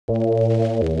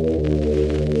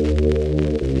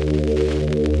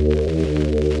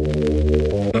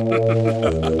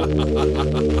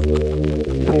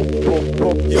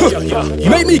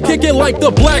Make me kick it like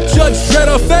the Black Judge Dredd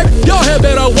effect. Y'all had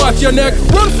better watch your neck.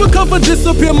 Run for cover,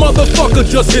 disappear, motherfucker,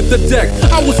 just hit the deck.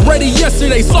 I was ready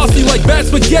yesterday, saucy like bad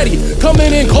spaghetti.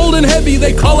 Coming in cold and heavy,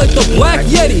 they call it the Black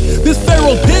Yeti. This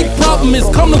feral pig problem is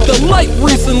coming to light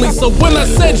recently. So when I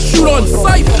said shoot on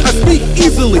sight, I speak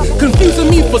easily, confusing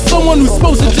me for someone who's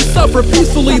supposed to just suffer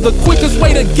peacefully. The quickest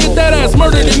way to get that ass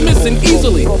murdered and missing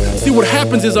easily. See, what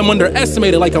happens is I'm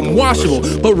underestimated like I'm washable,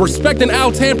 but respecting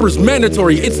Al Tamper's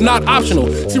mandatory, it's not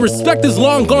optional. See, respect is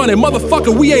long gone and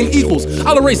motherfucker, we ain't equals.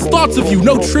 I'll erase thoughts of you,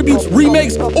 no tributes,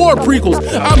 remakes, or prequels.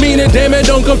 I mean it, damn it,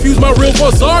 don't confuse my real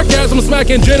for sarcasm.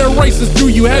 Smacking generations through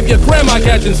you, have your grandma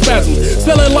catching spasms.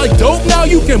 Smelling like dope now,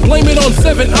 you can blame it on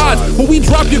 7 odds. When we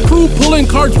drop your crew pulling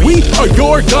cards, we are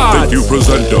your gods. Thank you,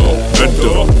 presenter,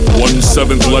 enter.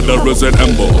 1/7 letter is an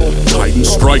ember. Titan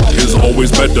strike is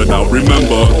always better. Now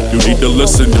remember, you need to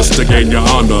listen just to gain your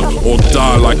honor, or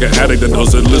die like an addict that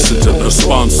doesn't listen to the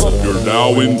sponsor. You're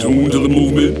now in tune to the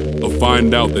movement, or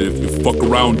find out that if you fuck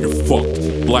around, you're fucked.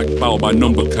 Black belt by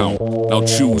number count. Now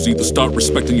choose, either start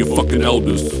respecting your fucking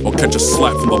elders, or catch a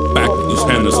slap from the back whose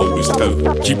hand is always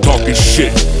tethered. Keep talking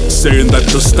shit, saying that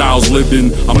the style's lived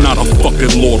in. I'm not a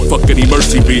fucking lord, fuck any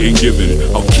mercy being given.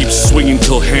 I'll keep swinging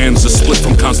till hands are split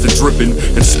from constant dripping,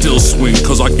 and still swing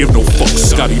cause I give no fuck,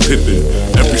 Scottie Pippen.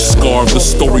 Every scar of the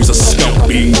story's a scalp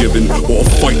being given, or a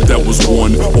fight that was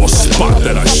won, or a spot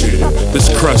that I shared. This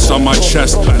crest on my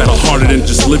chest that I hearted and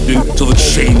just lived in, till the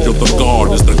change of the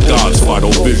guard is the God's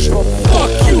final vision.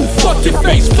 Fuck you, fuck your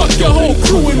face, fuck your whole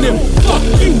crew in them. Fuck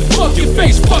you, fuck your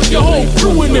face, fuck your whole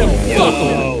crew in them. Fuck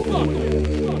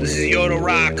them. This is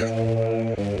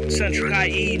YODAROC, Central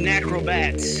IE,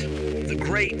 Necrobats, The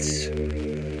Greats,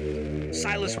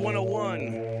 Silas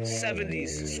 101,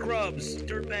 70s, Scrubs,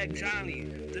 Dirtbag Johnny,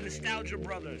 the Nostalgia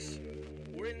Brothers.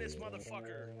 We're in this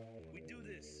motherfucker.